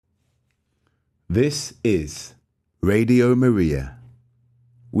This is Radio Maria.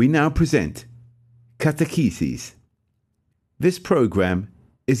 We now present Catechesis. This program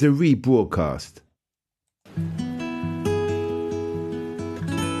is a rebroadcast.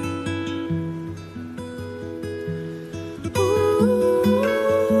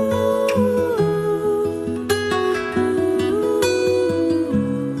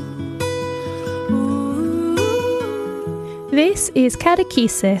 This is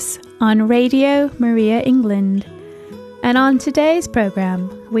Catechesis on Radio Maria England, and on today's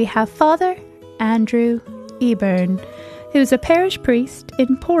programme we have Father Andrew Eburn, who's a parish priest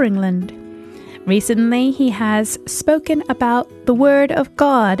in Poor-England. Recently he has spoken about the Word of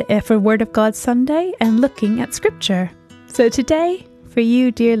God for Word of God Sunday and looking at Scripture. So today, for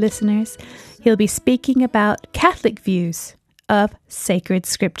you dear listeners, he'll be speaking about Catholic views of sacred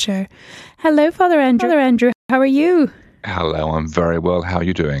Scripture. Hello, Father Andrew. Father Andrew, how are you? Hello, I'm very well. How are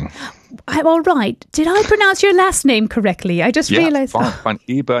you doing? I'm all right. Did I pronounce your last name correctly? I just realised. Fine.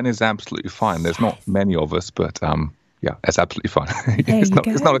 Eburn is absolutely fine. There's not many of us, but yeah, it's absolutely fine.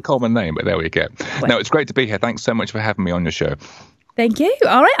 It's not a common name, but there we go. Well, no, it's great to be here. Thanks so much for having me on your show. Thank you.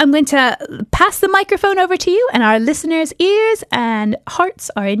 All right, I'm going to pass the microphone over to you, and our listeners' ears and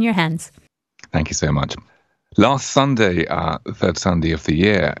hearts are in your hands. Thank you so much. Last Sunday, the third Sunday of the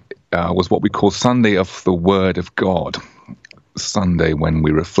year, was what we call Sunday of the Word of God. Sunday when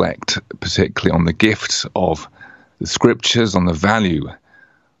we reflect particularly on the gift of the Scriptures, on the value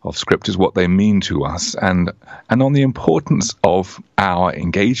of Scriptures, what they mean to us, and on the importance of our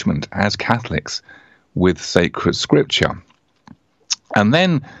engagement as Catholics with sacred Scripture. And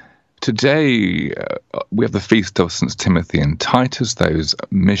then today we have the feast of St. Timothy and Titus, those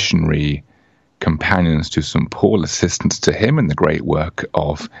missionary companions to St. Paul, assistants to him in the great work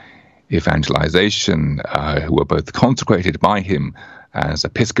of evangelization, who were both consecrated by him as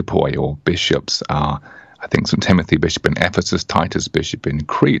episcopoi or bishops. I think St. Timothy, bishop in Ephesus, Titus, bishop in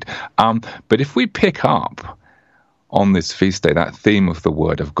Crete. But if we pick up on this feast day that theme of the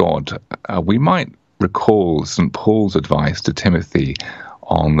Word of God, we might recall St. Paul's advice to Timothy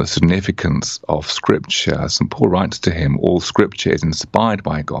on the significance of Scripture. St. Paul writes to him, all Scripture is inspired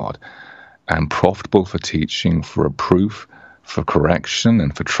by God and profitable for teaching, for reproof, for correction,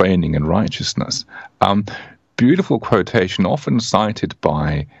 and for training in righteousness. Beautiful quotation, often cited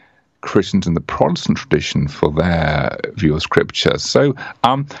by Christians in the Protestant tradition for their view of Scripture. So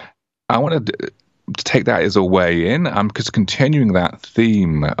I wanted to take that as a way in, because continuing that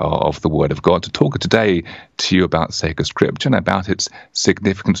theme of the Word of God, to talk today to you about sacred Scripture and about its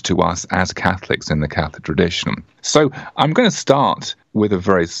significance to us as Catholics in the Catholic tradition. So I'm going to start with a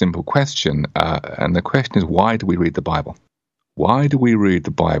very simple question, and the question is, why do we read the Bible? Why do we read the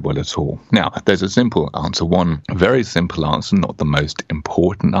Bible at all? Now, there's a simple answer, one very simple answer, not the most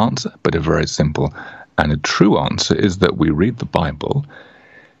important answer, but a very simple and a true answer is that we read the Bible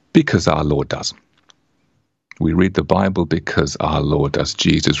because our Lord does. We read the Bible because our Lord does.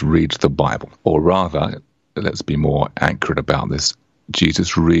 Jesus reads the Bible. Or rather, let's be more accurate about this,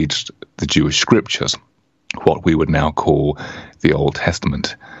 Jesus reads the Jewish Scriptures, what we would now call the Old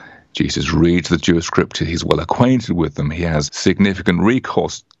Testament. Jesus reads the Jewish Scripture. He's well acquainted with them. He has significant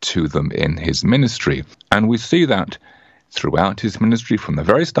recourse to them in his ministry. And we see that throughout his ministry from the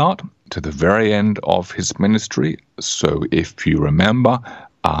very start to the very end of his ministry. So if you remember,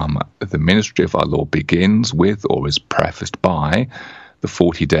 the ministry of our Lord begins with, or is prefaced by, the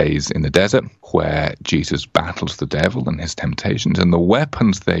 40 days in the desert where Jesus battles the devil and his temptations. And the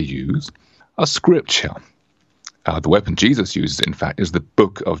weapons they use are Scripture. The weapon Jesus uses, in fact, is the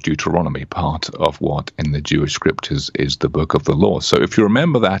book of Deuteronomy, part of what in the Jewish Scriptures is the book of the law. So if you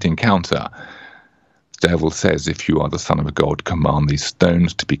remember that encounter, the devil says, if you are the Son of God, command these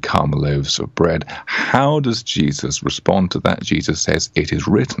stones to become loaves of bread. How does Jesus respond to that? Jesus says, it is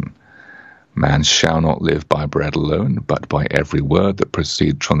written, man shall not live by bread alone, but by every word that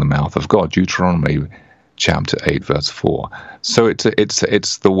proceeds from the mouth of God. Deuteronomy chapter 8, verse 4. So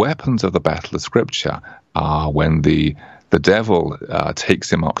it's the weapons of the battle of Scripture. When the devil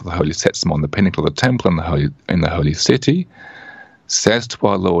takes him up to the holy, sets him on the pinnacle of the temple in the holy city, says to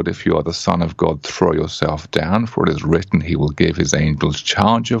our Lord, if you are the Son of God, throw yourself down, for it is written, he will give his angels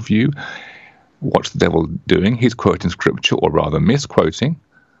charge of you. What's the devil doing? He's quoting Scripture, or rather misquoting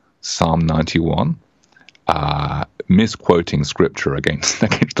Psalm 91, misquoting Scripture against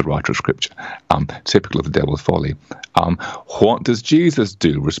the writer of Scripture, typical of the devil's folly. What does Jesus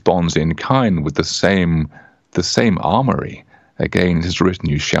do? Responds in kind with the same armory. Again, it is written,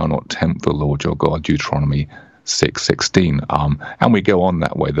 you shall not tempt the Lord your God, Deuteronomy 6:16. And we go on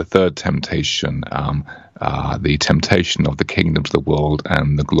that way. The third temptation, the temptation of the kingdoms of the world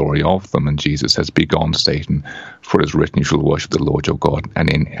and the glory of them. And Jesus says, "Begone, Satan, for it is written, you shall worship the Lord your God,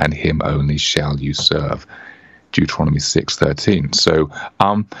 and him only shall you serve." Deuteronomy 6:13. So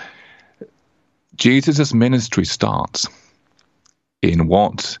Jesus' ministry starts in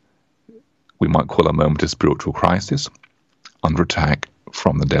what we might call a moment of spiritual crisis, under attack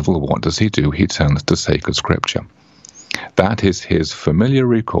from the devil. What does he do? He turns to sacred scripture. That is his familiar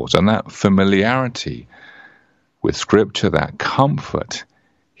recourse, and that familiarity with scripture, that comfort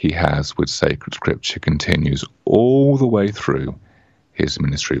he has with sacred scripture, continues all the way through his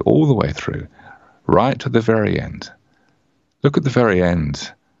ministry, all the way through, right to the very end. Look at the very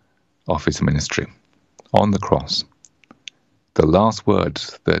end of his ministry, on the cross. The last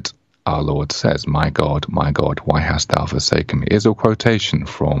words that our Lord says, my God, why hast thou forsaken me?" is a quotation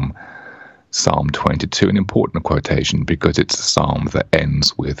from Psalm 22, an important quotation because it's a psalm that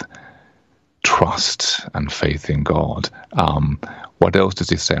ends with trust and faith in God. What else does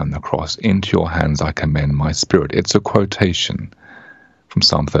he say on the cross? "Into your hands I commend my spirit." It's a quotation from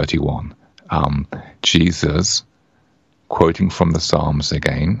Psalm 31. Jesus, quoting from the Psalms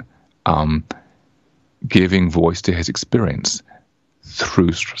again, giving voice to his experience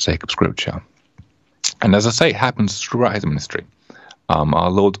through sacred scripture. And as I say, it happens throughout his ministry.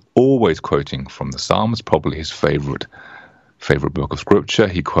 Our Lord always quoting from the Psalms, probably his favorite book of scripture.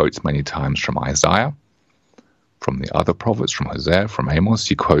 He quotes many times from Isaiah, from the other prophets, from Hosea, from Amos.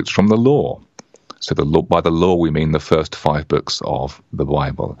 He quotes from the law. So by the law we mean the first 5 books of the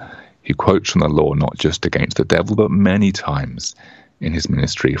Bible. He quotes from the law not just against the devil, but many times in his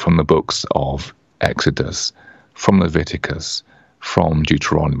ministry from the books of Exodus, from Leviticus, from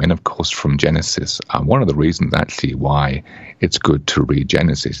Deuteronomy, and of course from Genesis. One of the reasons actually why it's good to read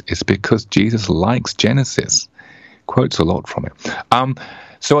Genesis is because Jesus likes Genesis. Quotes a lot from it.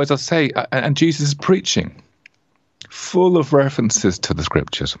 So as I say, and Jesus is preaching, full of references to the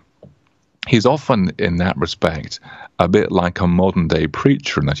scriptures. He's often, in that respect, a bit like a modern-day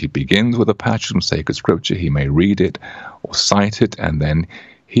preacher in that he begins with a passage from sacred scripture. He may read it or cite it, and then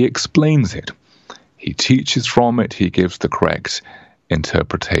he explains it. He teaches from it. He gives the correct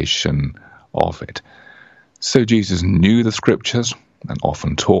interpretation of it. So Jesus knew the scriptures and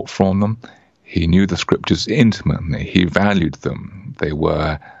often taught from them. He knew the scriptures intimately. He valued them. They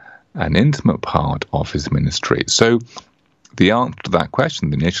were an intimate part of his ministry. So the answer to that question,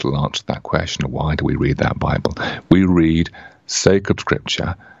 the initial answer to that question, why do we read that Bible? We read sacred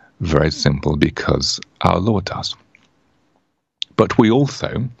scripture, very simple, because our Lord does. But we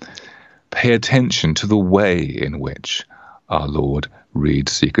also pay attention to the way in which our Lord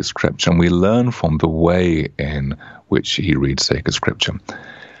reads sacred scripture, and we learn from the way in which he reads sacred scripture.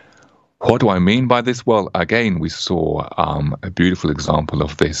 What do I mean by this? Well, again, we saw a beautiful example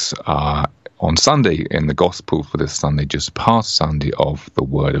of this on Sunday in the Gospel for this Sunday, just past Sunday, of the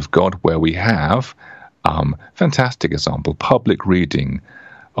Word of God, where we have fantastic example, public reading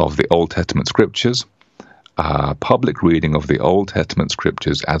of the Old Testament scriptures, public reading of the Old Testament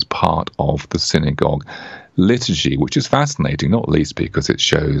scriptures as part of the synagogue liturgy, which is fascinating, not least because it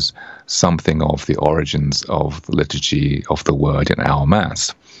shows something of the origins of the liturgy of the Word in our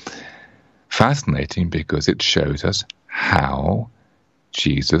Mass. Fascinating because it shows us how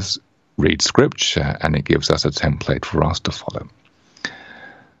Jesus reads scripture, and it gives us a template for us to follow.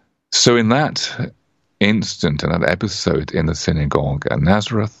 So in that instant, in that episode in the synagogue at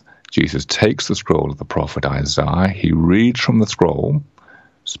Nazareth, Jesus takes the scroll of the prophet Isaiah. He reads from the scroll,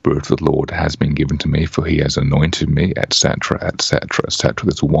 "Spirit of the Lord has been given to me, for he has anointed me," etc., etc., etc.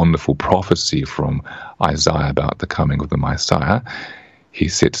 This wonderful prophecy from Isaiah about the coming of the Messiah. He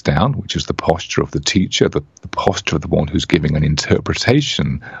sits down, which is the posture of the teacher, the posture of the one who's giving an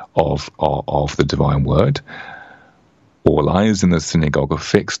interpretation of the divine word. All eyes in the synagogue are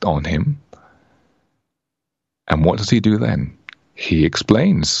fixed on him. And what does he do then? He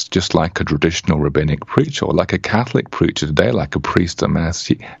explains, just like a traditional rabbinic preacher, or like a Catholic preacher today, like a priest at Mass,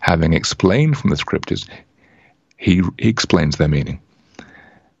 having explained from the scriptures, he explains their meaning.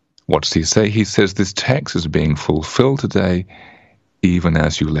 What does he say? He says, this text is being fulfilled today, even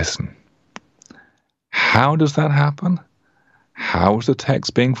as you listen. How does that happen? How is the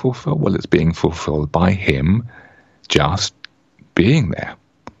text being fulfilled? Well, it's being fulfilled by him just being there.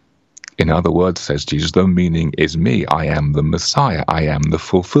 In other words, says Jesus, the meaning is me. I am the Messiah. I am the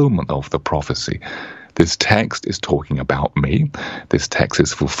fulfillment of the prophecy. This text is talking about me. This text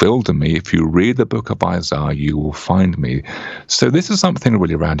is fulfilled in me. If you read the book of Isaiah, you will find me. So this is something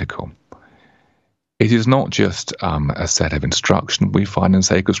really radical. It is not just a set of instruction we find in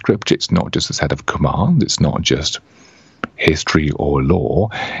sacred scripture. It's not just a set of commands. It's not just history or law.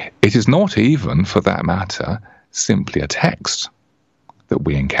 It is not even, for that matter, simply a text that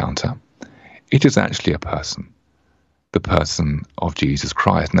we encounter. It is actually a person, the person of Jesus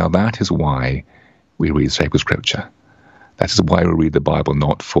Christ. Now, that is why we read sacred scripture. That is why we read the Bible,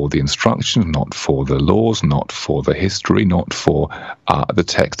 not for the instructions, not for the laws, not for the history, not for the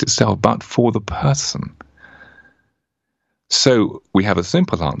text itself, but for the person. So we have a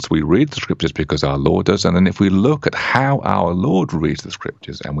simple answer. We read the scriptures because our Lord does, and then if we look at how our Lord reads the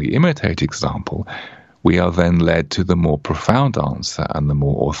scriptures and we imitate example, we are then led to the more profound answer and the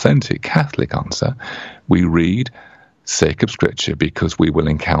more authentic Catholic answer. We read sacred scripture because we will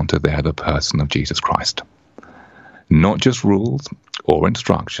encounter there the person of Jesus Christ. Not just rules or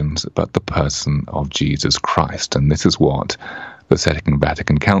instructions, but the person of Jesus Christ. And this is what the Second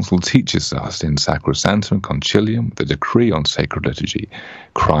Vatican Council teaches us in Sacrosanctum Concilium, the decree on sacred liturgy.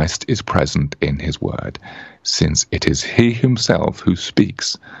 Christ is present in his word, since it is he himself who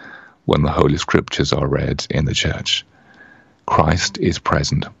speaks when the Holy Scriptures are read in the church. Christ is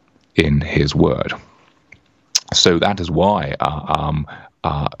present in his word. So that is why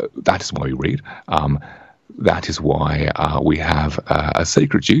we read. That is why we have a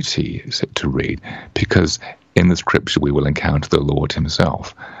sacred duty to read, because in the scripture we will encounter the Lord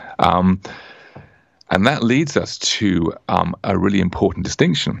himself. And that leads us to a really important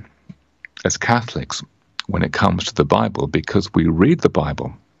distinction as Catholics when it comes to the Bible, because we read the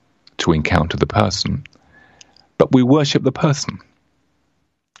Bible to encounter the person, but we worship the person.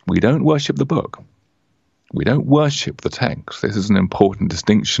 We don't worship the book. We don't worship the text. This is an important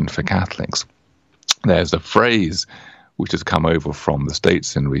distinction for Catholics. There's a phrase which has come over from the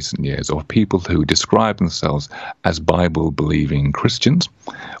States in recent years of people who describe themselves as Bible-believing Christians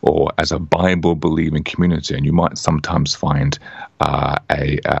or as a Bible-believing community. And you might sometimes find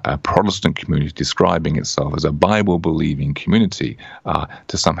a Protestant community describing itself as a Bible-believing community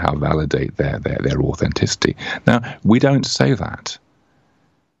to somehow validate their authenticity. Now, we don't say that.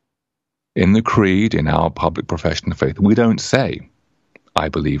 In the Creed, in our public profession of faith, we don't say, I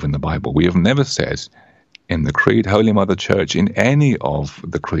believe in the Bible. We have never said in the Creed, Holy Mother Church, in any of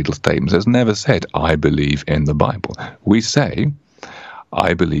the creedal statements, has never said, I believe in the Bible. We say,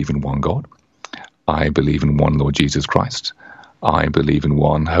 I believe in one God. I believe in one Lord Jesus Christ. I believe in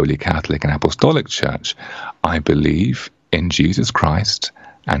one Holy Catholic and Apostolic Church. I believe in Jesus Christ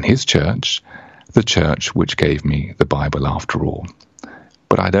and his church, the church which gave me the Bible after all.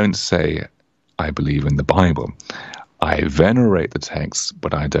 But I don't say, I believe in the Bible. I venerate the text,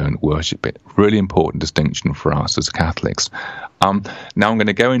 but I don't worship it. Really important distinction for us as Catholics. Now I'm going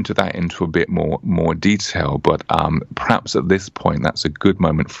to go into a bit more detail, but perhaps at this point that's a good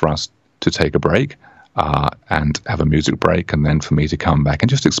moment for us to take a break and have a music break, and then for me to come back and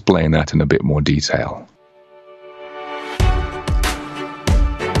just explain that in a bit more detail.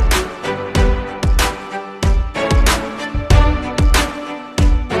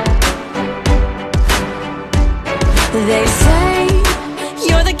 They say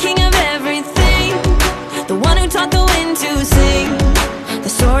you're the king of everything, the one who taught the wind to sing, the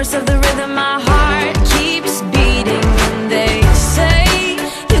source of the rhythm my heart keeps beating. And they say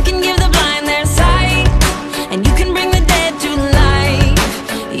you can give the blind their sight, and you can bring the dead to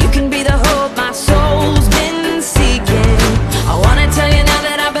life. You can be the hope my soul's been seeking. I wanna tell you now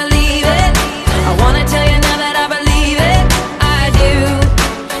that I believe it. I wanna tell you now that I believe it. I do,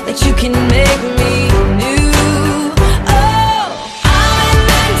 that you can make me new.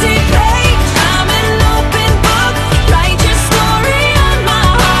 Write your story.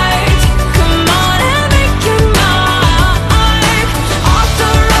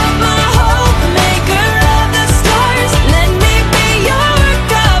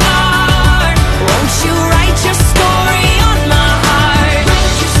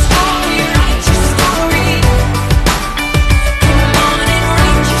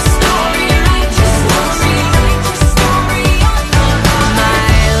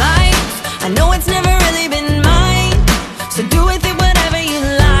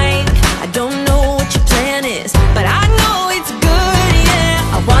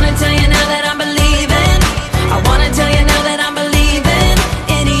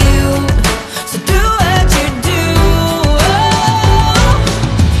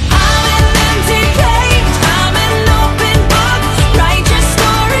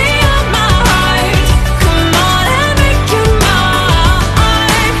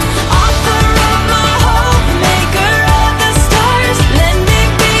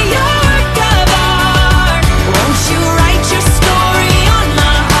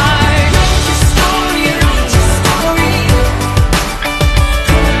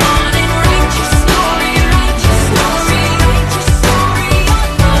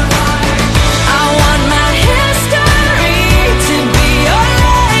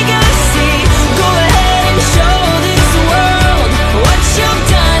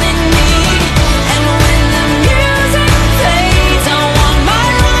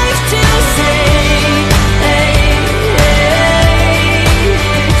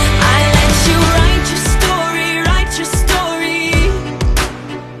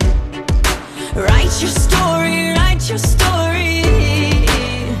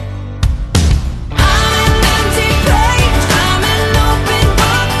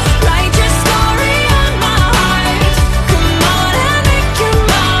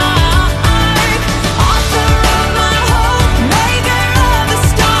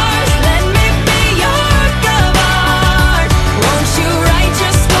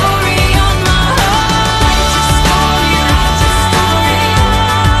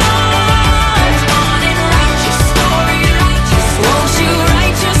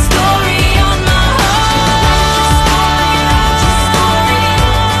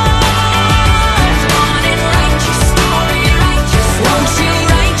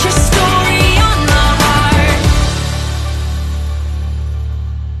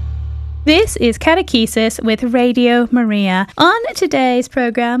 This is Catechesis with Radio Maria. On today's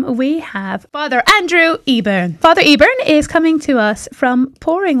program, we have Father Andrew Eburn. Father Eburn is coming to us from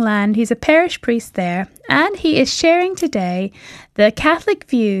Poringland. He's a parish priest there, and he is sharing today the Catholic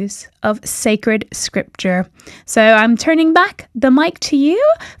views of sacred scripture. So I'm turning back the mic to you,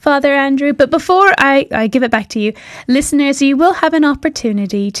 Father Andrew. But before I give it back to you, listeners, you will have an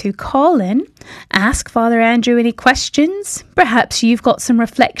opportunity to call in, ask Father Andrew any questions. Perhaps you've got some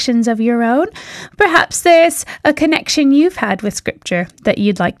reflections of your own. Perhaps there's a connection you've had with scripture that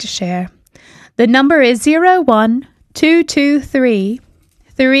you'd like to share. The number is 01223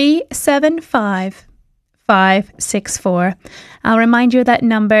 375 564. I'll remind you of that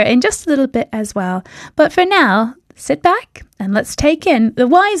number in just a little bit as well. But for now, sit back and let's take in the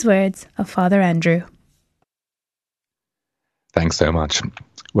wise words of Father Andrew. Thanks so much.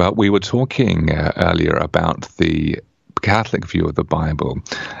 Well, we were talking earlier about the Catholic view of the Bible,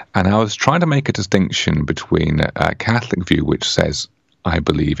 and I was trying to make a distinction between a Catholic view which says, I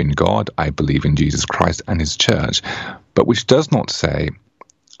believe in God, I believe in Jesus Christ and his church, but which does not say,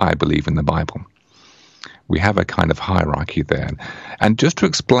 I believe in the Bible. We have a kind of hierarchy there. And just to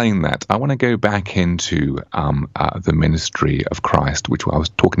explain that, I want to go back into the ministry of Christ, which I was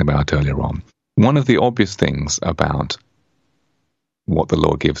talking about earlier on. One of the obvious things about what the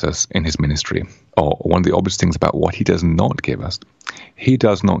Lord gives us in his ministry, or one of the obvious things about what he does not give us, he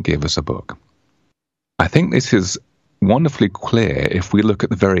does not give us a book. I think this is wonderfully clear if we look at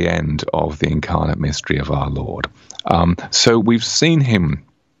the very end of the incarnate mystery of our Lord. So we've seen him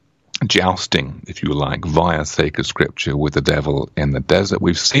jousting, if you like, via sacred scripture with the devil in the desert.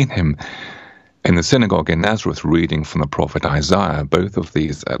 We've seen him in the synagogue in Nazareth reading from the prophet Isaiah, both of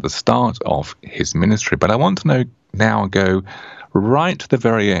these at the start of his ministry. But I want to now go right to the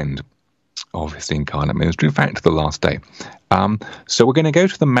very end of his incarnate ministry, in fact, to the last day. So we're going to go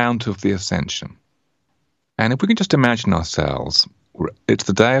to the Mount of the Ascension. And if we can just imagine ourselves, it's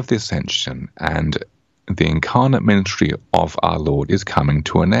the day of the Ascension, and the incarnate ministry of our Lord is coming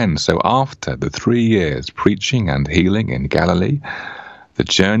to an end. So after the 3 years preaching and healing in Galilee, the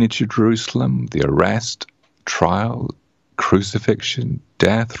journey to Jerusalem, the arrest, trial, crucifixion,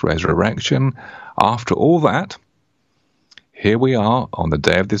 death, resurrection, after all that, here we are on the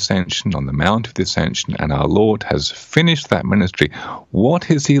day of the Ascension, on the Mount of the Ascension, and our Lord has finished that ministry.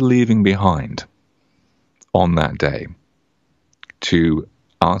 What is he leaving behind on that day to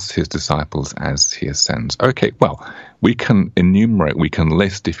us, his disciples, as he ascends? Okay, well, we can enumerate, we can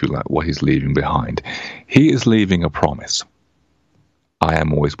list, if you like, what he's leaving behind. He is leaving a promise. I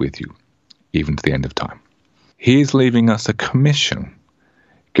am always with you, even to the end of time. He is leaving us a commission.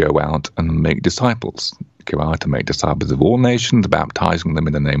 Go out and make disciples. Go out and make disciples of all nations, baptizing them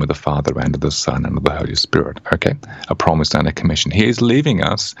in the name of the Father and of the Son and of the Holy Spirit. Okay, a promise and a commission. He is leaving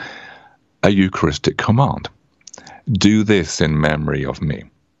us a Eucharistic command. Do this in memory of me.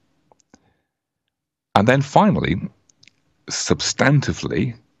 And then finally,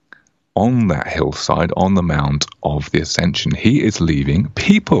 substantively, on that hillside, on the Mount of the Ascension, he is leaving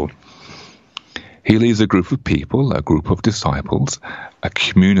people. He leaves a group of people, a group of disciples, a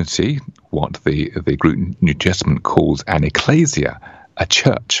community, what the New Testament calls an ecclesia, a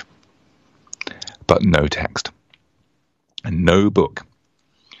church, but no text and no book.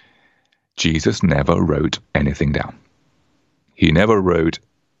 Jesus never wrote anything down. He never wrote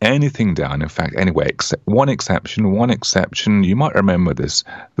anything down. In fact, anyway, except one exception, you might remember this,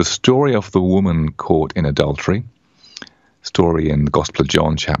 the story of the woman caught in adultery, story in the Gospel of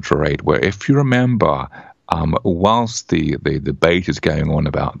John, chapter 8, where if you remember, whilst the debate is going on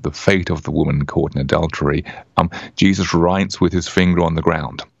about the fate of the woman caught in adultery, Jesus writes with his finger on the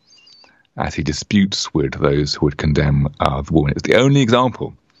ground as he disputes with those who would condemn the woman. It's the only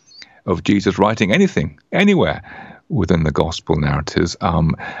example of Jesus writing anything, anywhere, within the gospel narratives.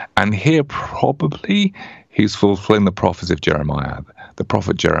 And here probably he's fulfilling the prophecy of Jeremiah. The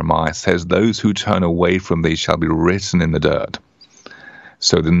prophet Jeremiah says, those who turn away from thee shall be written in the dirt.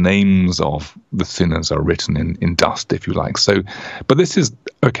 So the names of the sinners are written in dust, if you like. So, but this is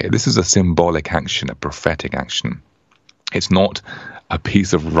a symbolic action, a prophetic action. It's not a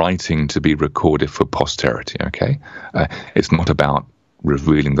piece of writing to be recorded for posterity, okay? It's not about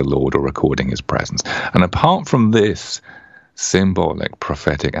revealing the Lord or recording his presence. And apart from this symbolic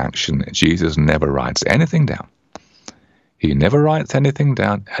prophetic action, Jesus never writes anything down. He never writes anything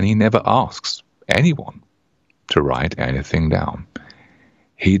down, and he never asks anyone to write anything down.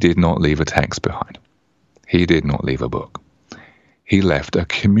 He did not leave a text behind. He did not leave a book. He left a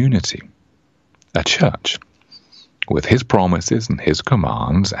community, a church, with his promises and his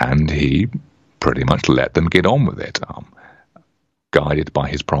commands, and he pretty much let them get on with it. guided by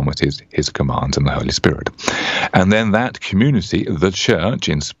his promises, his commands, and the Holy Spirit. And then that community, the church,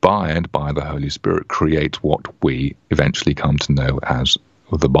 inspired by the Holy Spirit, creates what we eventually come to know as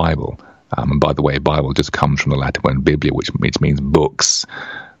the Bible. And by the way, Bible just comes from the Latin word biblia, which means books,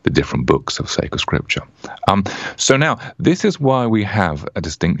 the different books of sacred scripture. So now, this is why we have a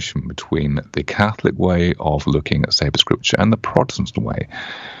distinction between the Catholic way of looking at sacred scripture and the Protestant way.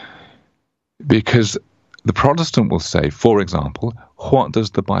 Because the Protestant will say, for example, what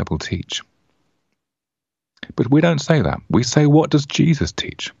does the Bible teach? But we don't say that. We say, what does Jesus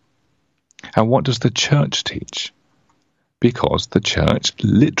teach? And what does the church teach? Because the church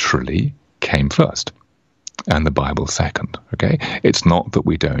literally came first and the Bible second. Okay? It's not that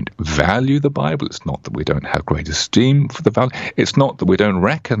we don't value the Bible. It's not that we don't have great esteem for the value. It's not that we don't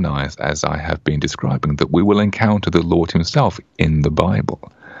recognize, as I have been describing, that we will encounter the Lord himself in the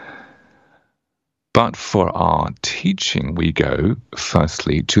Bible. But for our teaching, we go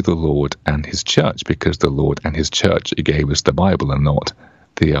firstly to the Lord and his church, because the Lord and his church gave us the Bible and not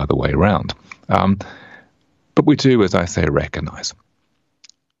the other way around. But we do, as I say, recognize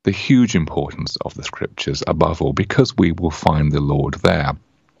the huge importance of the scriptures, above all, because we will find the Lord there.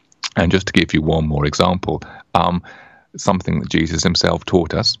 And just to give you one more example, something that Jesus himself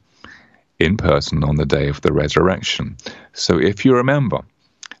taught us in person on the day of the resurrection. So if you remember,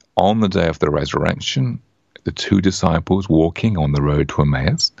 on the day of the resurrection, the two disciples walking on the road to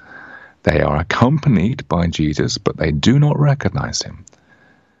Emmaus, they are accompanied by Jesus, but they do not recognize him.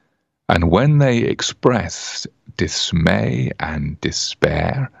 And when they express dismay and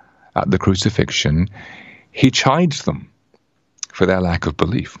despair at the crucifixion, he chides them for their lack of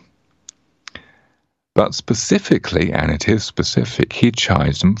belief. But specifically, and it is specific, he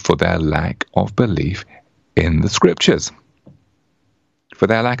chides them for their lack of belief in the scriptures. For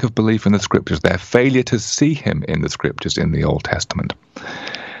their lack of belief in the scriptures, their failure to see him in the scriptures in the Old Testament.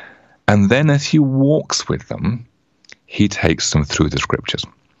 And then as he walks with them, he takes them through the scriptures,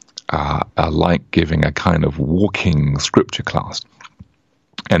 like giving a kind of walking scripture class.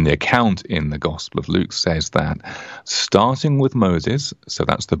 And the account in the Gospel of Luke says that starting with Moses, so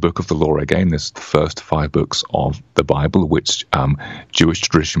that's the book of the law again, this the first 5 books of the Bible, which Jewish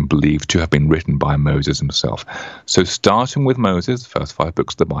tradition believed to have been written by Moses himself. So starting with Moses, first 5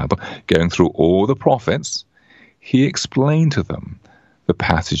 books of the Bible, going through all the prophets, he explained to them the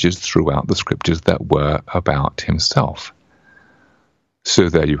passages throughout the scriptures that were about himself. So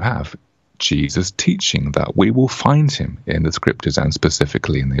there you have Jesus teaching that we will find him in the scriptures and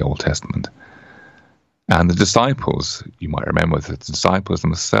specifically in the Old Testament. And the disciples, you might remember that the disciples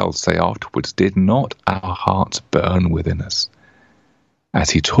themselves say afterwards, did not our hearts burn within us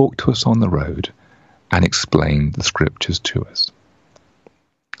as he talked to us on the road and explained the scriptures to us?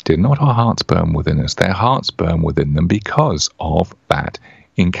 Did not our hearts burn within us? Their hearts burn within them because of that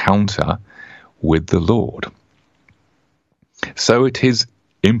encounter with the Lord. So it is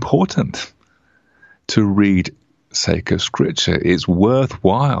important to read sacred scripture. It's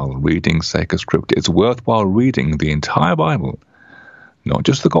worthwhile reading sacred scripture. It's worthwhile reading the entire Bible, not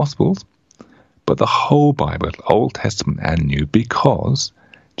just the Gospels, but the whole Bible, Old Testament and New, because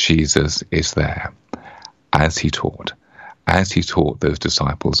Jesus is there as he taught those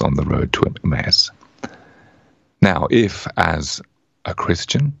disciples on the road to Emmaus. Now, if as a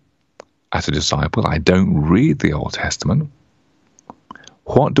Christian, as a disciple, I don't read the Old Testament,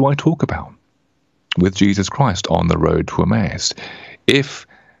 what do I talk about with Jesus Christ on the road to Emmaus? If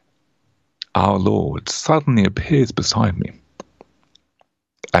our Lord suddenly appears beside me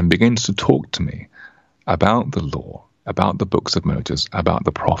and begins to talk to me about the law, about the books of Moses, about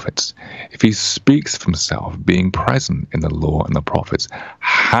the prophets, if he speaks of himself being present in the law and the prophets,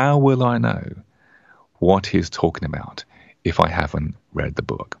 how will I know what he is talking about if I haven't read the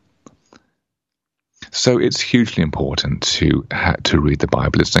book? So it's hugely important to read the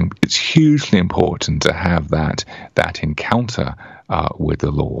Bible. It's hugely important to have that encounter with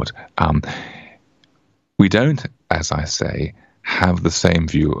the Lord. We don't, as I say, have the same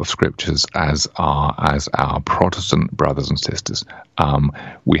view of scriptures as our Protestant brothers and sisters.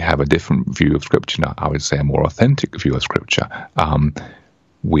 We have a different view of scripture. I would say a more authentic view of scripture.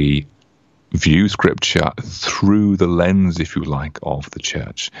 We view scripture through the lens, if you like, of the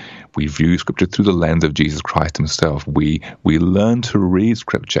church. We view scripture through the lens of Jesus Christ himself. We learn to read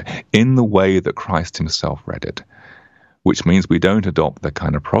scripture in the way that Christ himself read it, which means we don't adopt the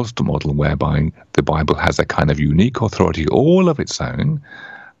kind of Protestant model whereby the Bible has a kind of unique authority all of its own,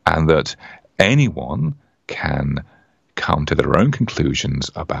 and that anyone can come to their own conclusions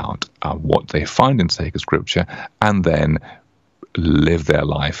about what they find in sacred scripture and then live their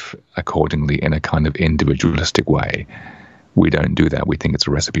life accordingly in a kind of individualistic way. We don't do that. We think it's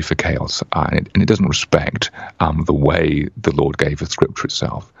a recipe for chaos, and it doesn't respect the way the Lord gave us Scripture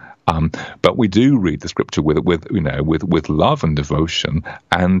itself. But we do read the Scripture with love and devotion,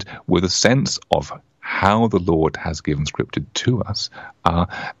 and with a sense of how the Lord has given Scripture to us,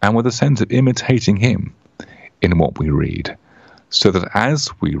 and with a sense of imitating Him in what we read, so that as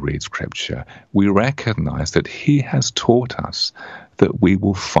we read Scripture, we recognize that He has taught us that we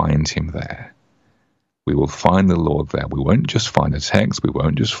will find Him there. We will find the Lord there. We won't just find a text. We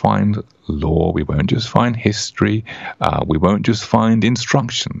won't just find law. We won't just find history. We won't just find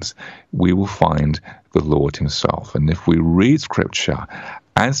instructions. We will find the Lord Himself. And if we read Scripture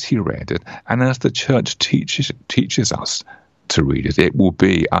as He read it, and as the Church teaches us to read it, it will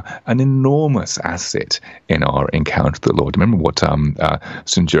be an enormous asset in our encounter with the Lord. Remember what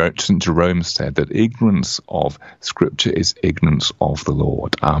St. Jerome said, that ignorance of Scripture is ignorance of the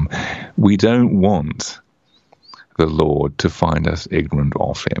Lord. We don't want the Lord to find us ignorant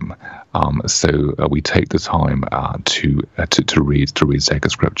of Him, so we take the time to read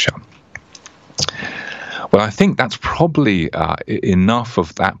sacred Scripture. Well, I think that's probably enough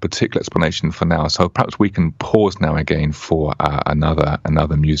of that particular explanation for now. So perhaps we can pause now again for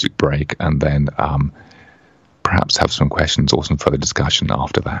another music break, and then perhaps have some questions or some further discussion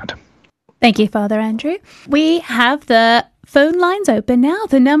after that. Thank you, Father Andrew. We have the phone lines open now.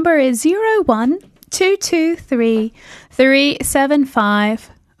 The number is 01-223 375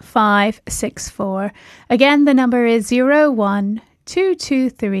 564. Again, the number is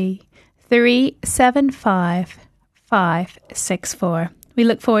 01-223 375 564. We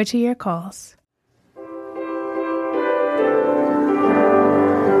look forward to your calls.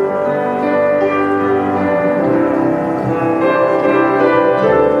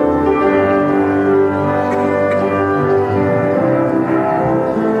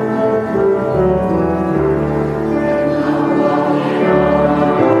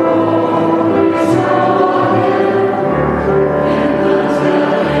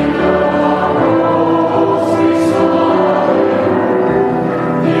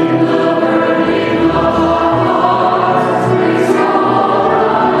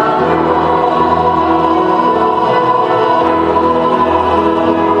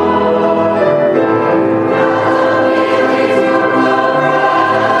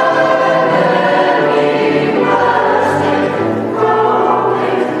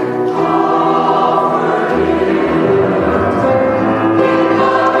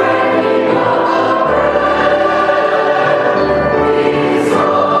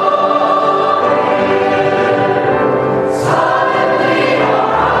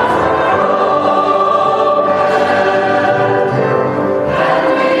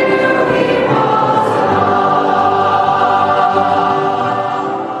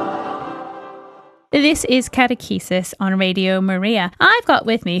 This is Catechesis on Radio Maria. I've got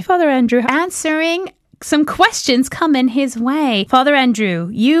with me Father Andrew answering some questions coming his way. Father Andrew,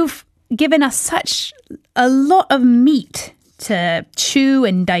 you've given us such a lot of meat to chew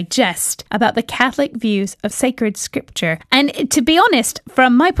and digest about the Catholic views of sacred Scripture. And to be honest,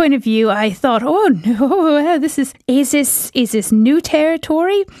 from my point of view, I thought, oh no, is this new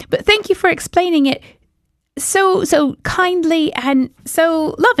territory? But thank you for explaining it so kindly and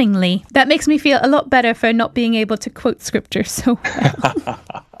so lovingly. That makes me feel a lot better for not being able to quote Scripture so well.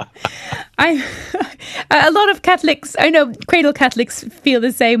 A lot of Catholics, I know cradle Catholics feel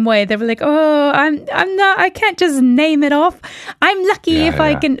the same way. They're like, oh, I can't just name it off. I'm lucky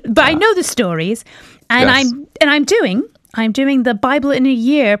I can, but I know the stories, and yes. I'm doing the Bible in a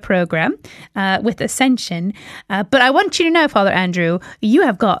Year program with Ascension. But I want you to know, Father Andrew, you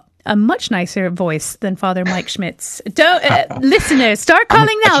have got a much nicer voice than Father Mike Schmitz. Don't listeners, start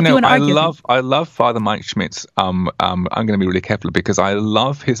calling now if you want to argue. I love Father Mike Schmitz. I'm going to be really careful because I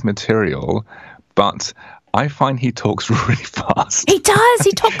love his material, but I find he talks really fast. He does.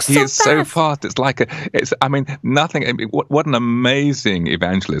 He talks so fast. He is so fast. Nothing. What an amazing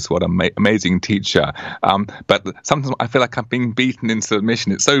evangelist. What an amazing teacher. But sometimes I feel like I'm being beaten into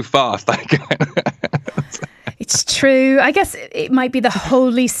submission. It's so fast. It's true. I guess it might be the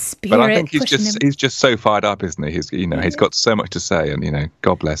Holy Spirit. But I think he's just so fired up, isn't he? He's got so much to say, and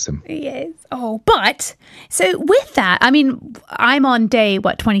God bless him. Yes. Oh, but so with that, I mean, I'm on day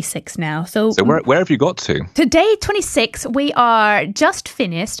 26 now. So where have you got to? Today, 26, we are just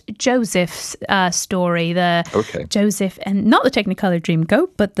finished Joseph's story. Joseph and not the Technicolor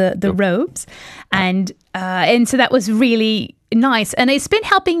Dreamcoat, but the robes, and so that was really nice. And it's been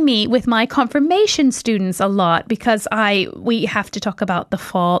helping me with my confirmation students a lot because we have to talk about the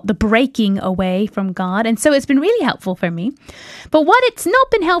fall, the breaking away from God. And so it's been really helpful for me. But what it's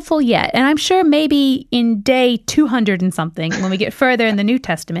not been helpful yet, and I'm sure maybe in day 200 and something, when we get further in the New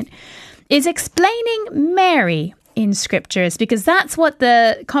Testament, is explaining Mary in scriptures, because that's what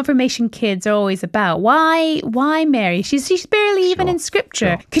the confirmation kids are always about. Why Mary? She's barely even in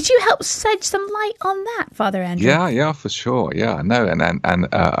scripture. Sure. Could you help shed some light on that, Father Andrew? Yeah, for sure. Yeah, no, and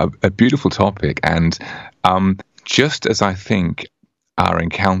a beautiful topic. And just as I think our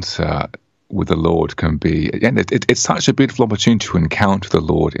encounter with the Lord can be, and it's such a beautiful opportunity to encounter the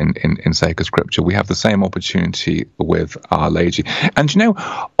Lord in sacred scripture. We have the same opportunity with Our Lady, and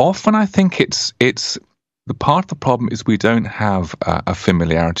often I think it's the part of the problem is we don't have a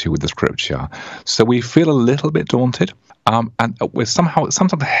familiarity with the scripture, so we feel a little bit daunted, and we're sometimes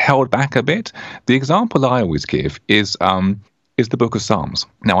held back a bit. The example I always give is the Book of Psalms.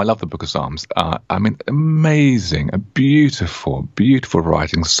 Now, I love the Book of Psalms. Amazing, a beautiful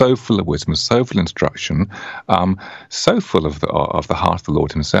writing, so full of wisdom, so full of instruction, so full of the heart of the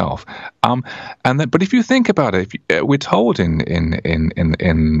Lord Himself. But if you think about it, we're told in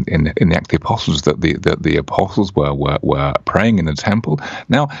the Act of the Apostles that the apostles were praying in the temple.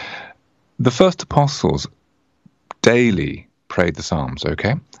 Now, the first apostles daily prayed the Psalms.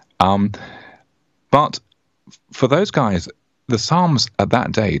 Okay, but for those guys, the Psalms at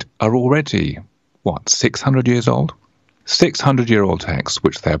that date are already, 600 years old? 600-year-old texts,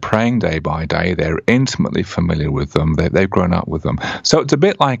 which they're praying day by day. They're intimately familiar with them. They've grown up with them. So it's a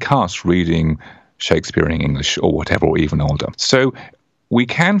bit like us reading Shakespearean English or whatever, or even older. So we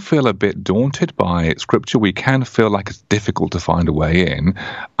can feel a bit daunted by scripture. We can feel like it's difficult to find a way in.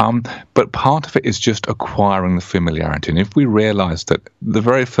 But part of it is just acquiring the familiarity. And if we realize that the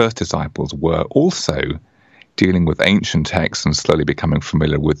very first disciples were also dealing with ancient texts and slowly becoming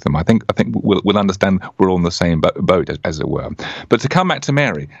familiar with them, I think we'll understand we're all in the same boat, as it were. But to come back to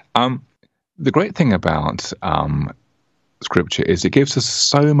Mary, the great thing about Scripture is it gives us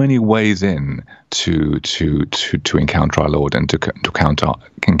so many ways in to encounter our Lord and to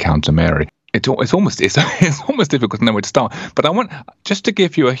encounter Mary. It's almost difficult to know where to start. But I want just to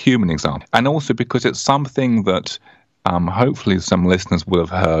give you a human example, and also because it's something that hopefully some listeners will have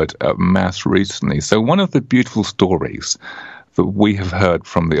heard at Mass recently. So one of the beautiful stories that we have heard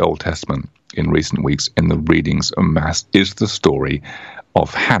from the Old Testament in recent weeks in the readings of Mass is the story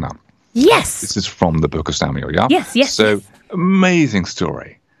of Hannah. Yes. This is from the Book of Samuel, yeah? Yes. So, amazing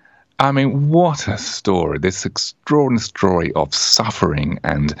story. I mean, what a story. This extraordinary story of suffering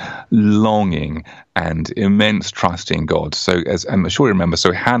and longing and immense trust in God. So, as I'm sure you remember,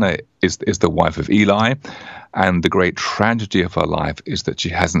 so Hannah is the wife of Eli, and the great tragedy of her life is that she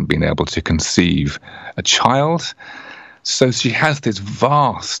hasn't been able to conceive a child. So she has this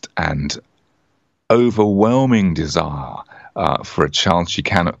vast and overwhelming desire for a child she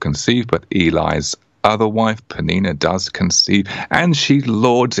cannot conceive, but Eli's other wife, Peninnah, does conceive, and she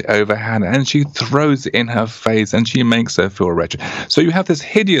lords it over Hannah, and she throws it in her face, and she makes her feel wretched. So you have this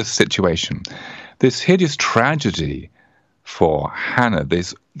hideous situation, this hideous tragedy for Hannah,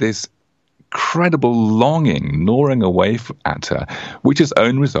 this incredible longing gnawing away at her, which is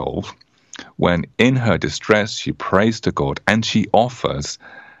own resolve when in her distress she prays to God and she offers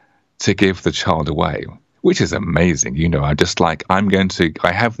to give the child away, which is amazing.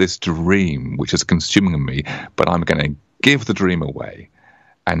 I have this dream which is consuming me, but I'm going to give the dream away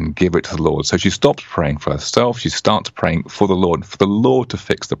and give it to the Lord. So she stops praying for herself. She starts praying for the Lord to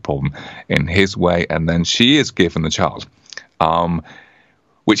fix the problem in His way, and then she is given the child,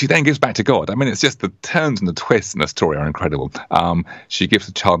 which He then gives back to God. I mean, it's just the turns and the twists in the story are incredible. She gives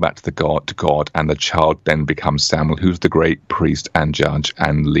the child back to God, and the child then becomes Samuel, who's the great priest and judge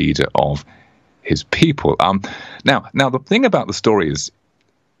and leader of His people. Now the thing about the story is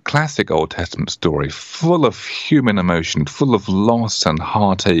classic Old Testament story, full of human emotion, full of loss and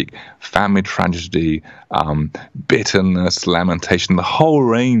heartache, family tragedy, bitterness, lamentation, the whole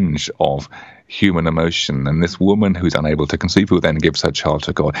range of human emotion. And this woman who's unable to conceive, who then gives her child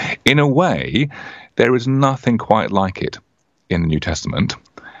to God. In a way, there is nothing quite like it in the New Testament.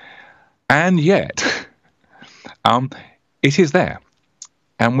 And yet, it is there.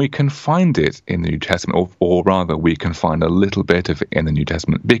 And we can find it in the New Testament, or rather, we can find a little bit of it in the New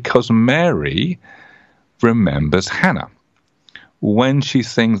Testament, because Mary remembers Hannah when she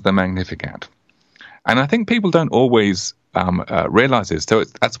sings the Magnificat. And I think people don't always realize this. So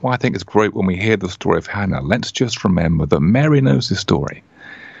that's why I think it's great when we hear the story of Hannah. Let's just remember that Mary knows this story.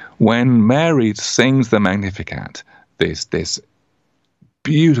 When Mary sings the Magnificat, this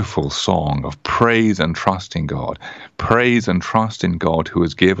beautiful song of praise and trust in God. Praise and trust in God who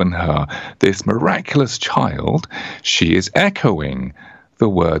has given her this miraculous child. She is echoing the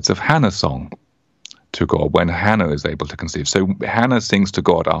words of Hannah's song to God when Hannah is able to conceive. So Hannah sings to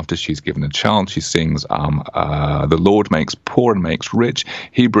God after she's given a child. She sings, the Lord makes poor and makes rich.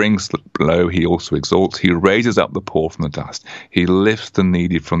 He brings low, he also exalts. He raises up the poor from the dust. He lifts the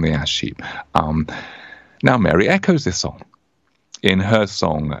needy from the ash heap. Now Mary echoes this song in her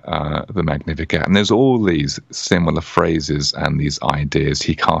song, the Magnificat. And there's all these similar phrases and these ideas.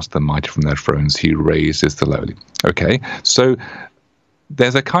 He casts the mighty from their thrones. He raises the lowly. Okay, so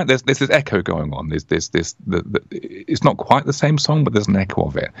there's this echo going on. It's not quite the same song, but there's an echo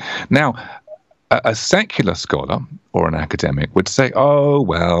of it. Now, a secular scholar or an academic would say, oh,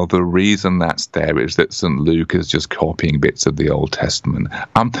 well, the reason that's there is that St. Luke is just copying bits of the Old Testament.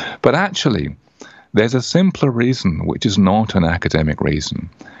 But actually, there's a simpler reason, which is not an academic reason.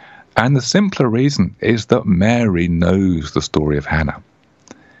 And the simpler reason is that Mary knows the story of Hannah.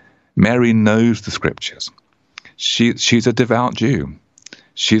 Mary knows the scriptures. She's a devout Jew.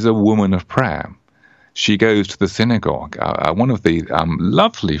 She's a woman of prayer. She goes to the synagogue. One of the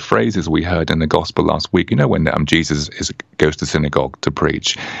lovely phrases we heard in the gospel last week, when Jesus goes to synagogue to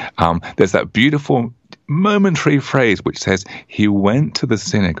preach, there's that beautiful momentary phrase which says, he went to the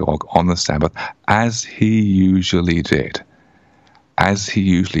synagogue on the Sabbath as he usually did. As he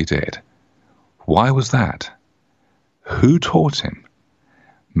usually did. Why was that? Who taught him?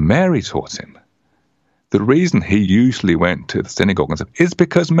 Mary taught him. The reason he usually went to the synagogue is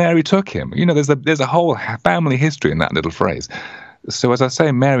because Mary took him. There's a whole family history in that little phrase. So as I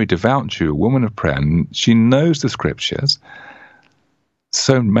say, Mary, devout Jew, woman of prayer, and she knows the scriptures.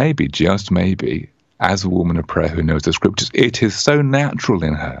 So maybe, just maybe, as a woman of prayer who knows the scriptures, it is so natural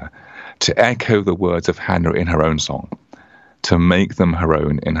in her to echo the words of Hannah in her own song, to make them her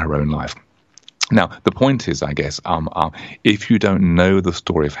own in her own life. Now, the point is, I guess, if you don't know the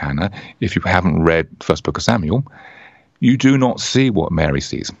story of Hannah, if you haven't read the first book of Samuel, you do not see what Mary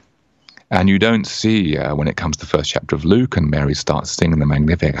sees. And you don't see, when it comes to the first chapter of Luke and Mary starts singing the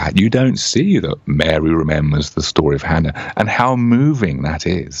Magnificat, you don't see that Mary remembers the story of Hannah and how moving that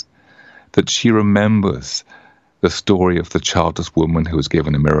is, that she remembers the story of the childless woman who was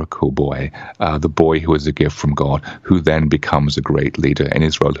given a miracle boy, the boy who is a gift from God, who then becomes a great leader in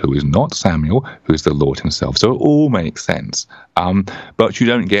Israel, who is not Samuel, who is the Lord himself. So it all makes sense. But you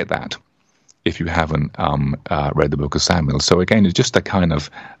don't get that if you haven't read the book of Samuel. So again, it's just a kind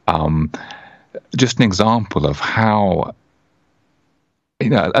of, just an example of how,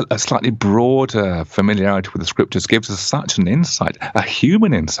 a slightly broader familiarity with the scriptures gives us such an insight, a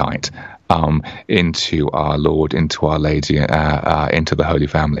human insight, into our Lord, into Our Lady, into the Holy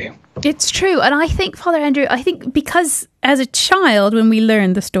Family. It's true. And I think, Father Andrew, because as a child, when we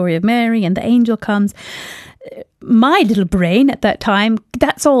learned the story of Mary and the angel comes, my little brain at that time,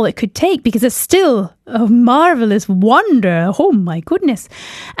 that's all it could take, because it's still a marvelous wonder. Oh my goodness.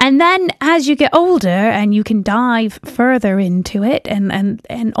 And then as you get older and you can dive further into it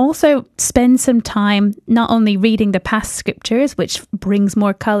and also spend some time not only reading the past scriptures, which brings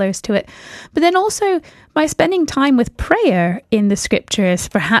more colours to it, but then also by spending time with prayer in the scriptures,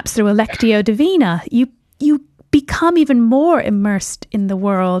 perhaps through a Lectio Divina, you become even more immersed in the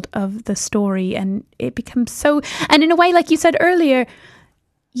world of the story, and it becomes so, and in a way, like you said earlier,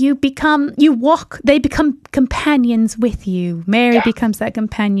 they become companions with you. Mary becomes that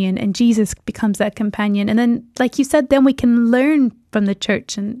companion and Jesus becomes that companion. And then, like you said, then we can learn from the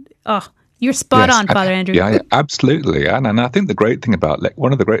church, and you're spot on, Father Andrew. Yeah, absolutely. And I think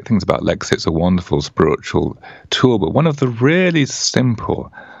one of the great things about Lex, it's a wonderful spiritual tool, but one of the really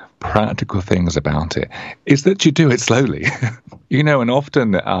simple practical things about it is that you do it slowly. And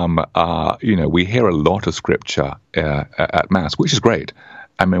often, we hear a lot of scripture at Mass, which is great.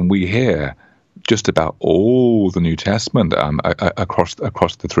 I mean, we hear just about all the New Testament across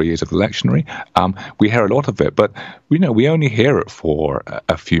the 3 years of the lectionary. We hear a lot of it, but we only hear it for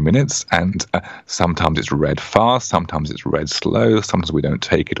a few minutes, and sometimes it's read fast, sometimes it's read slow, sometimes we don't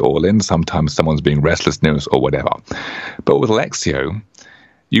take it all in, sometimes someone's being restless news or whatever. But with Lectio,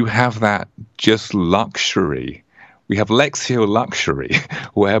 you have that just luxury. We have Lectio luxury,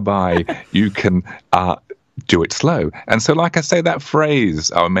 whereby you can do it slow. And so, like I say, that phrase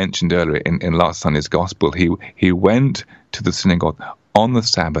I mentioned earlier in last Sunday's Gospel, he went to the synagogue on the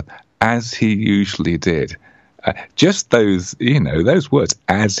Sabbath as he usually did. Just those words,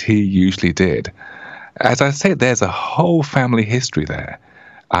 as he usually did. As I say, there's a whole family history there,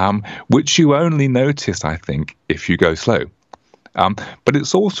 which you only notice, I think, if you go slow. But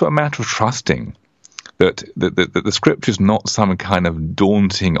it's also a matter of trusting that the Scripture's not some kind of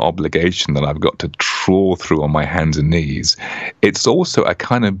daunting obligation that I've got to trawl through on my hands and knees. It's also a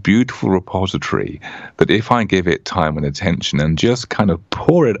kind of beautiful repository that if I give it time and attention and just kind of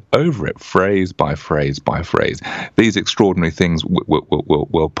pour it over it, phrase by phrase by phrase, these extraordinary things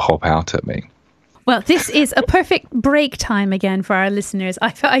will pop out at me. Well, this is a perfect break time again for our listeners.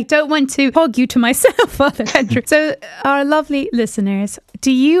 I don't want to hog you to myself, Father Andrew. So our lovely listeners,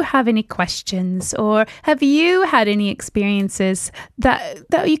 do you have any questions, or have you had any experiences that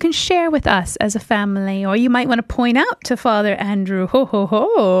you can share with us as a family, or you might want to point out to Father Andrew? Ho, ho,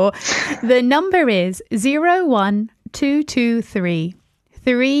 ho. The number is 01223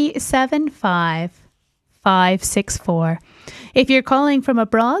 375 564. If you're calling from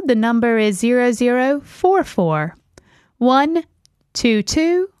abroad, the number is 0044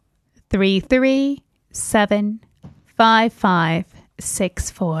 122 337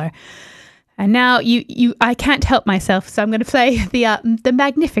 5564. And now I can't help myself, so I'm going to play the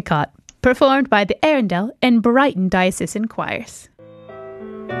Magnificat, performed by the Arundel and Brighton Diocesan Choirs.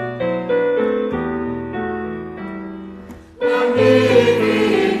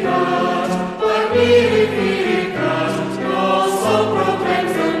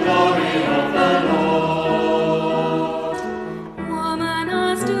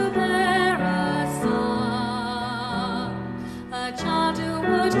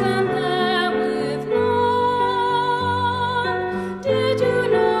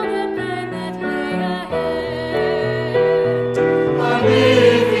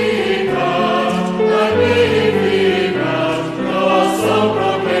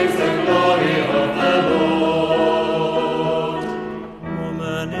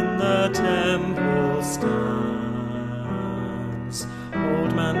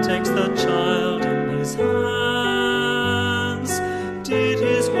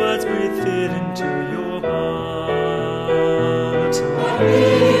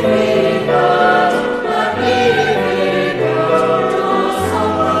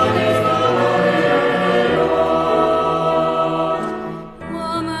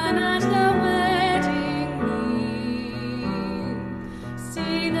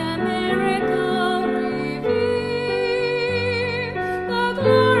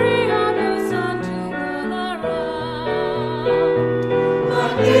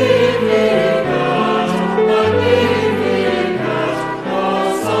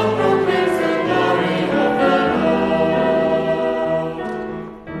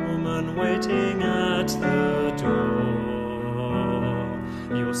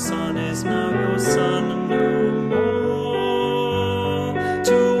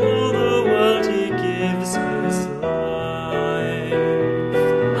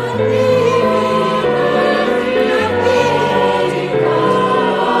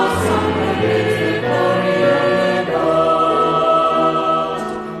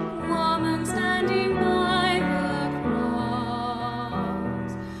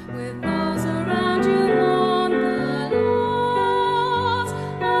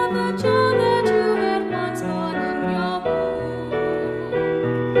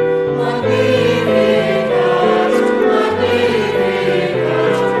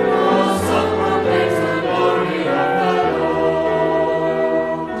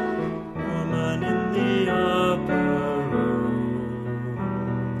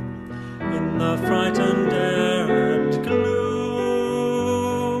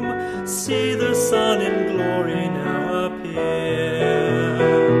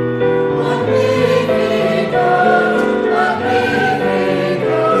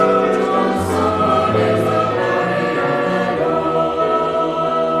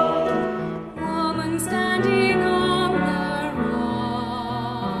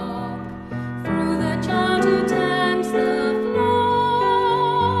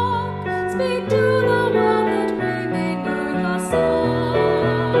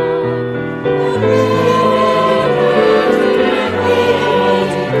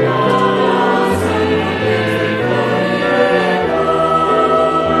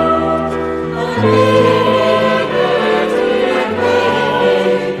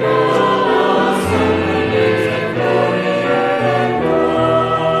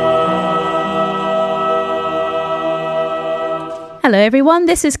 Hello everyone,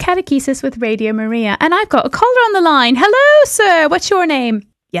 this is Catechesis with Radio Maria, and I've got a caller on the line. Hello sir, what's your name?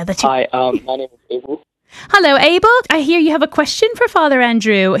 Yeah, that's Hi, my name is Abel. Hello Abel, I hear you have a question for Father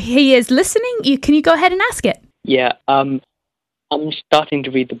Andrew. He is listening. Can you go ahead and ask it? Yeah, I'm starting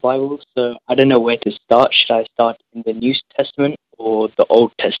to read the Bible, so I don't know where to start. Should I start in the New Testament or the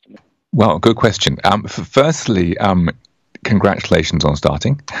Old Testament? Well, good question. Firstly, congratulations on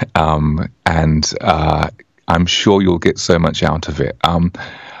starting, and I'm sure you'll get so much out of it.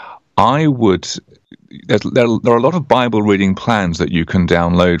 I would. There are a lot of Bible reading plans that you can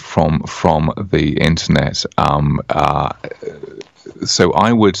download from the internet. So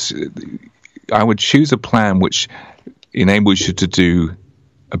I would choose a plan which enables you to do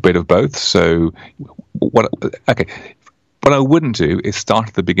a bit of both. So what I wouldn't do is start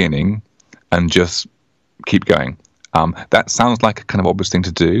at the beginning and just keep going. That sounds like a kind of obvious thing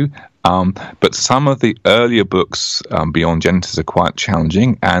to do, but some of the earlier books beyond Genesis are quite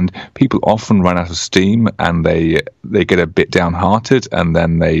challenging, and people often run out of steam and they get a bit downhearted and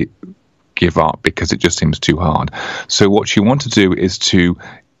then they give up because it just seems too hard. So what you want to do is to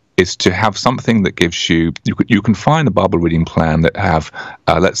have something that gives you can find a Bible reading plan that have,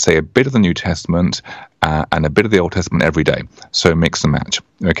 let's say, a bit of the New Testament and a bit of the Old Testament every day. So mix and match.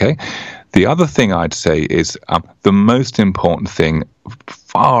 Okay. The other thing I'd say is the most important thing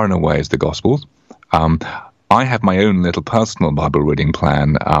far and away is the Gospels. I have my own little personal Bible reading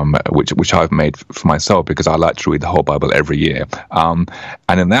plan, which I've made for myself because I like to read the whole Bible every year. And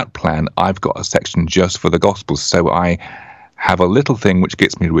in that plan, I've got a section just for the Gospels. So I have a little thing which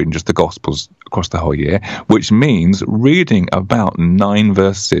gets me reading just the Gospels across the whole year, which means reading about 9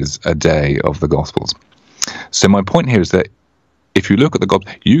 verses a day of the Gospels. So my point here is that if you look at the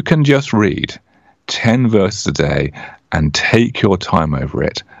Gospel, you can just read 10 verses a day and take your time over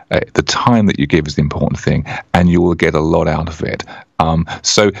it. The time that you give is the important thing, and you will get a lot out of it.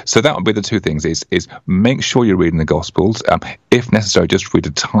 So that would be the two things: is make sure you're reading the Gospels. If necessary, just read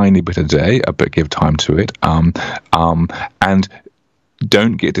a tiny bit a day, but give time to it. And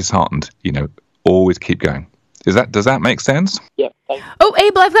don't get disheartened. Always keep going. Does that make sense? Yeah. Oh,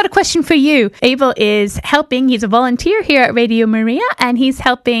 Abel, I've got a question for you. Abel is helping. He's a volunteer here at Radio Maria, and he's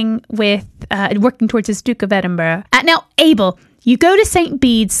helping with working towards his Duke of Edinburgh. Now, Abel, you go to St.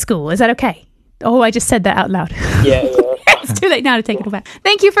 Bede's School. Is that okay? Oh, I just said that out loud. Yeah. It's too late now to take it back.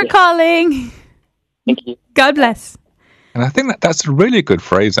 Thank you for calling. Thank you. God bless. And I think that's a really good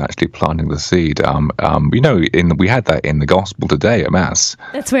phrase, actually, planting the seed. We had that in the Gospel today at Mass.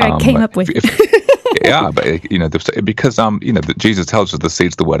 That's where I came up with. Yeah, but because Jesus tells us the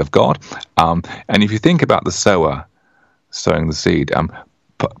seed's the word of God, and if you think about the sower sowing the seed,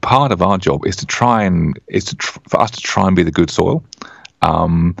 part of our job is for us to try and be the good soil.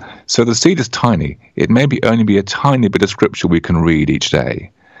 So the seed is tiny. It may only be a tiny bit of scripture we can read each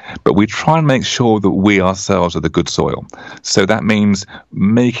day, but we try and make sure that we ourselves are the good soil. So that means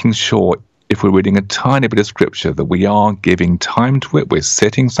making sure, if we're reading a tiny bit of scripture, that we are giving time to it. We're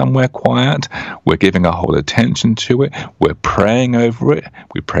sitting somewhere quiet. We're giving our whole attention to it. We're praying over it.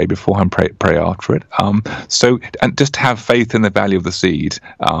 We pray beforehand, pray after it. And just have faith in the value of the seed,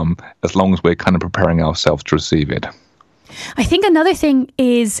 as long as we're kind of preparing ourselves to receive it. I think another thing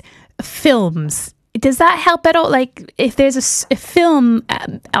is films. Does that help at all? Like, if there's a film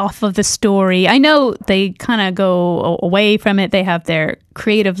off of the story, I know they kind of go away from it. They have their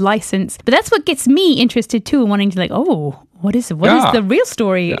creative license, but that's what gets me interested too, wanting to what is the real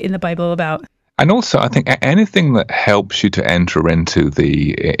story in the Bible about? And also, I think anything that helps you to enter into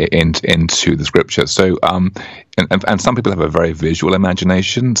the scripture. So, and some people have a very visual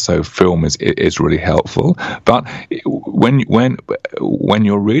imagination, so film is really helpful. But when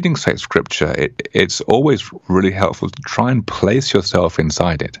you're reading scripture, it's always really helpful to try and place yourself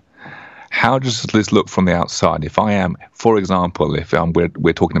inside it. How does this look from the outside? If I am, for example,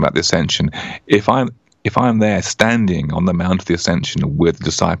 we're talking about the Ascension, if I'm there standing on the Mount of the Ascension with the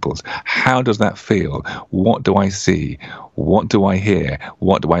disciples, how does that feel? What do I see? What do I hear?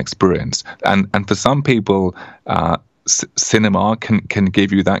 What do I experience? And for some people, cinema can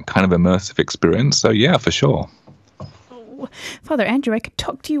give you that kind of immersive experience. So yeah, for sure. Father Andrew, I could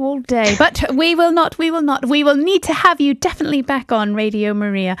talk to you all day, but we will not. We will need to have you definitely back on Radio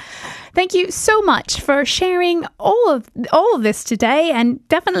Maria. Thank you so much for sharing all of this today, and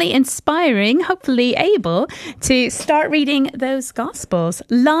definitely inspiring, hopefully able to start reading those Gospels,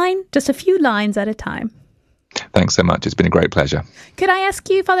 just a few lines at a time. Thanks so much. It's been a great pleasure. Could I ask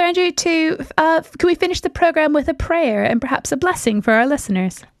you, Father Andrew, could we finish the program with a prayer and perhaps a blessing for our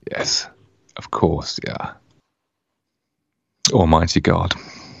listeners? Yes, of course, yeah. Almighty God,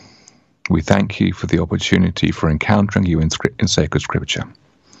 we thank you for the opportunity for encountering you in sacred scripture.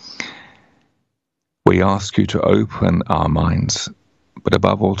 We ask you to open our minds, but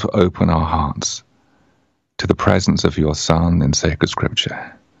above all to open our hearts to the presence of your Son in sacred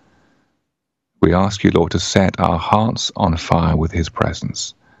scripture. We ask you, Lord, to set our hearts on fire with his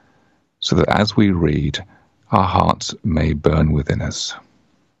presence, so that as we read, our hearts may burn within us.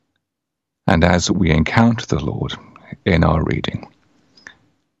 And as we encounter the Lord in our reading.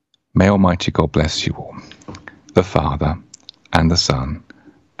 May Almighty God bless you all, the Father, and the Son,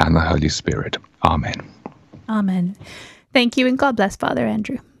 and the Holy Spirit. Amen. Amen. Thank you, and God bless, Father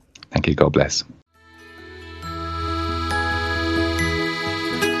Andrew. Thank you. God bless.